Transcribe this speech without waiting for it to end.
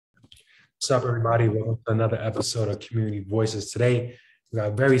What's up, everybody? Welcome to another episode of Community Voices. Today, we got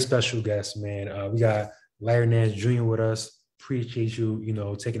a very special guest, man. We got Larry Nance Jr. with us. Appreciate you,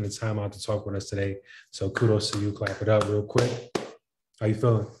 taking the time out to talk with us today. So kudos to you. Clap it up real quick. How you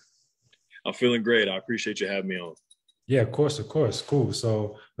feeling? I'm feeling great. I appreciate you having me on. Yeah, of course, of course. Cool.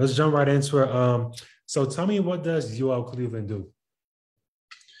 So let's jump right into it. So tell me, what does UL Cleveland do?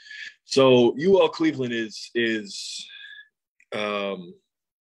 So UL Cleveland is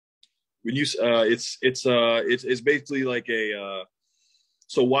when you it's basically like a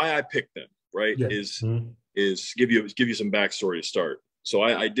so why I picked them, right? Yeah. Is give you some backstory to start. So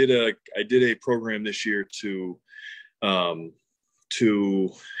I did a program this year to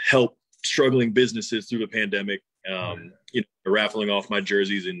help struggling businesses through the pandemic. Raffling off my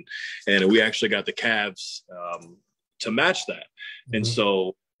jerseys and we actually got the Cavs to match that. And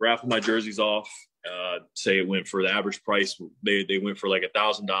so raffle my jerseys off. Say it went for the average price, they went for like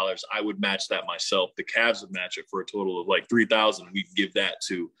 $1,000. I would match that myself. The Cavs would match it for a total of like 3,000. We could give that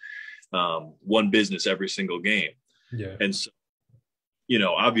to one business every single game. Yeah. And so,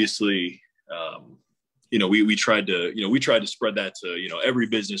 obviously, we tried to spread that to every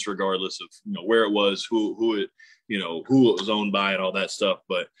business, regardless of where it was, who it was owned by, and all that stuff.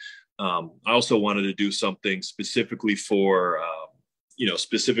 But I also wanted to do something specifically for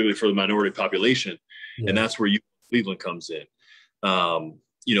the minority population. Yeah. And that's where Cleveland comes in.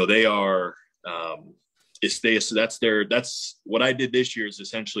 They are, that's what I did this year is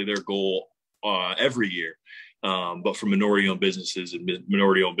essentially their goal every year. But for minority owned businesses and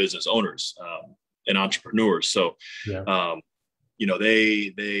minority owned business owners and entrepreneurs. So, yeah.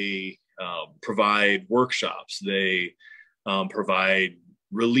 They provide workshops, they provide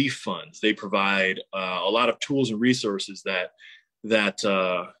relief funds, they provide a lot of tools and resources that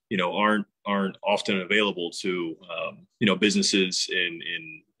aren't often available to businesses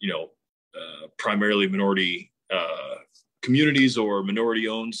in primarily minority communities or minority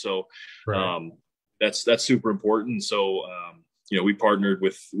owned. So right. That's super important. So we partnered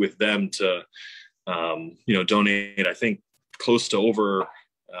with them to donate, I think close to over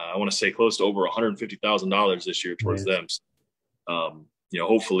 $150,000 this year towards them. So,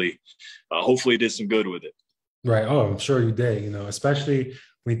 hopefully it did some good with it. Right. Oh, I'm sure you did, especially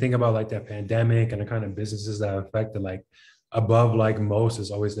when you think about like that pandemic and the kind of businesses that are affected, like above like most is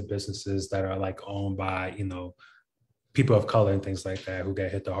always the businesses that are like owned by, people of color and things like that who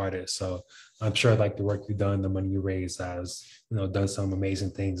get hit the hardest. So I'm sure like the work you've done, the money you raised has, done some amazing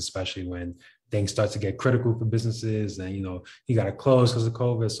things, especially when things start to get critical for businesses and, you got to close because of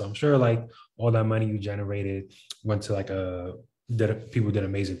COVID. So I'm sure like all that money you generated went to like people did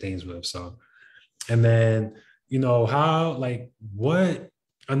amazing things with. So, and then, what,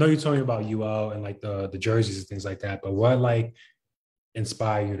 I know you told me about UL and like the jerseys and things like that, but what like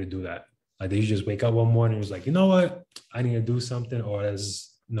inspired you to do that? Like, did you just wake up one morning and was like, you know what, I need to do something? Or has,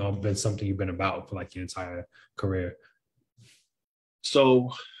 been something you've been about for like your entire career?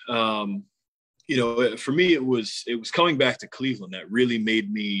 So, for me, it was coming back to Cleveland that really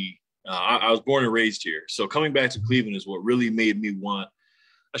made me, I was born and raised here. So coming back to Cleveland is what really made me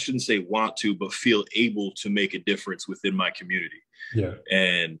I shouldn't say want to, but feel able to make a difference within my community. Yeah.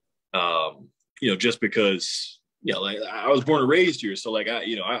 And, just because, like I was born and raised here. So like,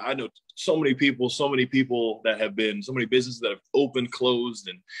 I know so many people that have been, so many businesses that have opened, closed,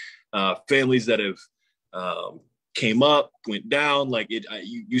 and families that have came up, went down. Like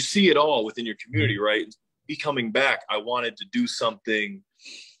you see it all within your community, right? Me coming back, I wanted to do something,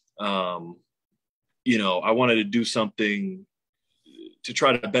 I wanted to do something to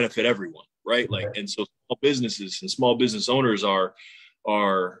try to benefit everyone, right? Like, and so small businesses and small business owners are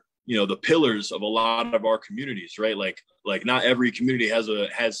the pillars of a lot of our communities, right? Like not every community has a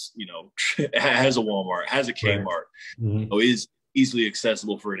Walmart, has a Kmart, right. Is easily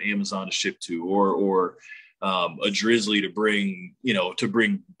accessible for an Amazon to ship to, or a Drizzly to bring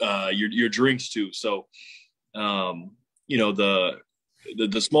your drinks to. So, the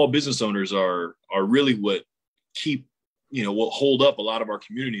small business owners are really what keep, what hold up a lot of our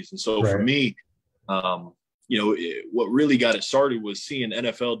communities. And so right. For me, what really got it started was seeing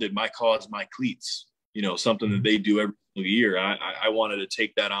NFL did My Cause, My Cleats, something that they do every single year. I wanted to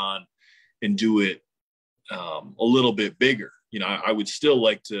take that on and do it a little bit bigger. I would still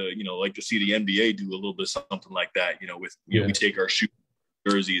like to see the NBA do a little bit something like that, we take our shoe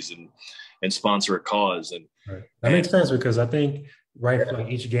jerseys and sponsor a cause. And right. That makes sense, because I think for like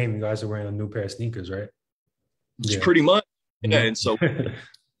each game, you guys are wearing a new pair of sneakers, right? It's pretty much. Yeah. And so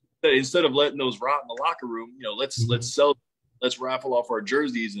instead of letting those rot in the locker room, let's raffle off our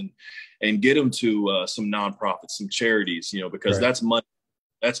jerseys and get them to some nonprofits, some charities, because that's money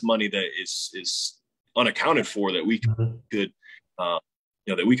that's money that is unaccounted for that we Mhm. could,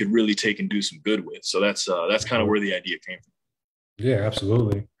 that we could really take and do some good with. So that's kind of where the idea came from. Yeah,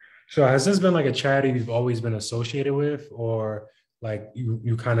 absolutely. So has this been like a charity you've always been associated with, or like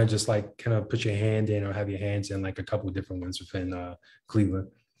you kind of just like kind of put your hand in or have your hands in like a couple of different ones within Cleveland?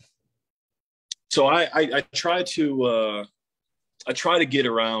 So I try to get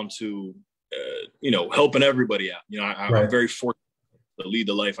around to helping everybody out. I'm Right. very fortunate to lead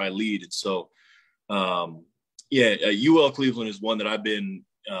the life I lead, and so UL Cleveland is one that I've been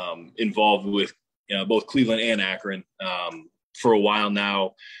involved with, both Cleveland and Akron, for a while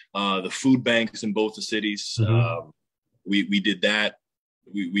now. The food banks in both the cities, Hmm. we did that.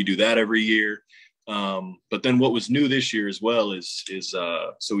 We do that every year. But then what was new this year as well is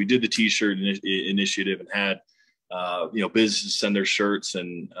so we did the T-shirt initiative and had businesses send their shirts,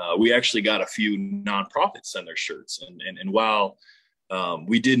 and we actually got a few nonprofits send their shirts. And while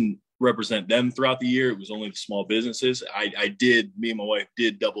we didn't represent them throughout the year, it was only the small businesses. Me and my wife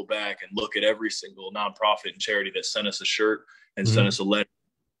did double back and look at every single nonprofit and charity that sent us a shirt and sent Hmm. us a letter.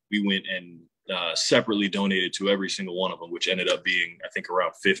 We went and separately donated to every single one of them, which ended up being, I think,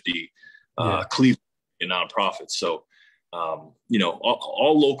 around 50 Yeah. Cleveland nonprofits. So,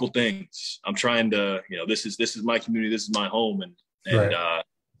 all local things. I'm trying to, this is my community, this is my home, and Right.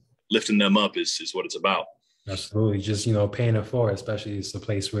 lifting them up is what it's about. Absolutely. Just, paying it forward, especially it's the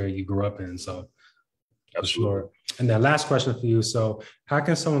place where you grew up in. So for Absolutely. sure. And then last question for you. So how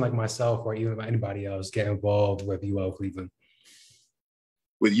can someone like myself or even anybody else get involved with UL Cleveland?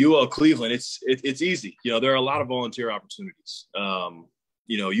 With UL Cleveland, it's easy. There are a lot of volunteer opportunities.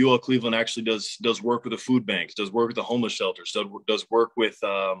 UL Cleveland actually does work with the food banks, does work with the homeless shelters, does work with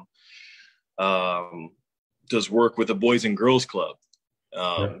um, does work with the Boys and Girls Club.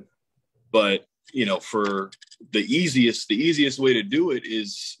 Yeah. But for the easiest way to do it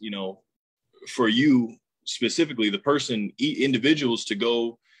is, for you specifically, the person, individuals, to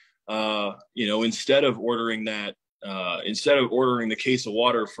go, instead of ordering the case of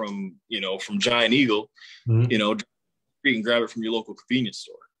water from Giant Eagle, Mhm. you can grab it from your local convenience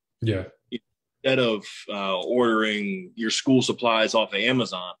store. Yeah. Instead of ordering your school supplies off of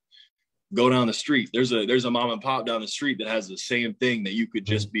Amazon, go down the street. There's a mom and pop down the street that has the same thing that you could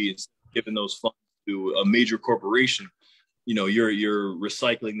just Mhm. be giving those funds to a major corporation. You're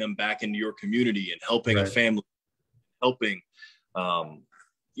recycling them back into your community and helping a Right. family, helping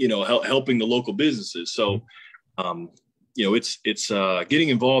helping the local businesses. So Mhm. it's getting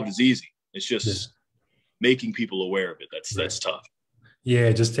involved is easy. It's Yeah. just making people aware of it. Right. That's tough.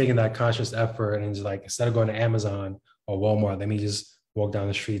 Yeah, just taking that conscious effort and just like instead of going to Amazon or Walmart, let me just walk down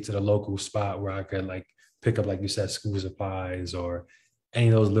the street to the local spot where I could like pick up, like you said, school supplies or any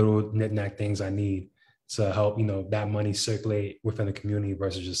of those little knick-knack things I need to help, that money circulate within the community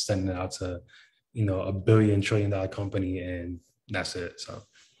versus just sending it out to, a $1 billion-trillion company and that's it. So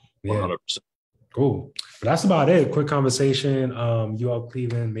yeah, 100%. cool. But that's about it. Quick conversation. You all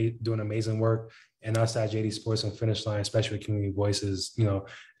Cleveland doing amazing work, and us at JD Sports and Finish Line, especially with Community Voices,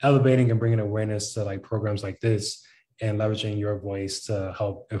 elevating and bringing awareness to like programs like this and leveraging your voice to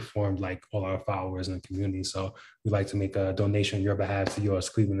help inform like all our followers in the community. So we'd like to make a donation on your behalf to US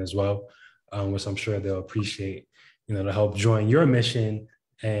Cleveland as well, which I'm sure they'll appreciate, to help join your mission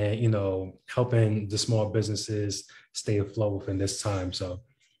and, helping the small businesses stay afloat within this time. So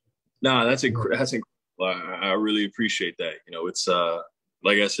No, yeah. that's incredible. I really appreciate that. It's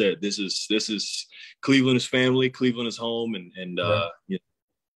like I said, this is Cleveland is family, Cleveland is home, and Right. the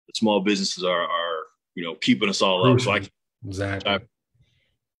small businesses are keeping us all up. So Crucial. Exactly.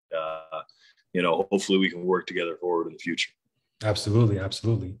 hopefully we can work together forward in the future. Absolutely.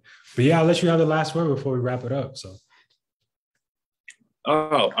 Absolutely. But yeah, I'll let you have the last word before we wrap it up. So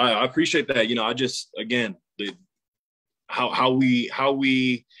Oh, I appreciate that. I just, again, how we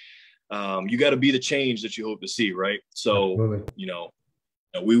you got to be the change that you hope to see, right? So absolutely.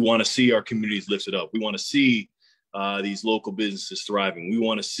 we want to see our communities lifted up. We want to see these local businesses thriving. We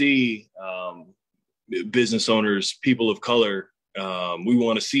want to see business owners, people of color. We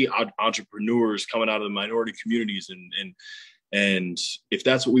want to see entrepreneurs coming out of the minority communities, and if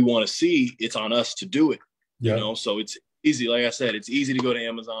that's what we want to see, it's on us to do it. Yeah. So it's easy. Like I said, it's easy to go to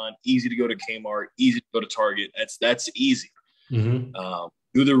Amazon, easy to go to Kmart, easy to go to Target. That's easy. Hmm.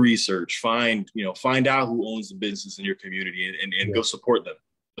 Do the research, find out who owns the business in your community, and Yeah. go support them.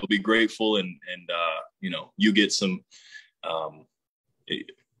 They'll be grateful, and you get some. Um,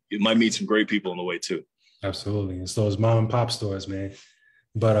 it might meet some great people on the way too. Absolutely. It's those mom and pop stores, man.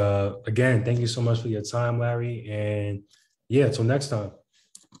 But again, thank you so much for your time, Larry. And yeah, until next time.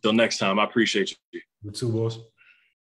 Till next time, I appreciate you. You too, boss.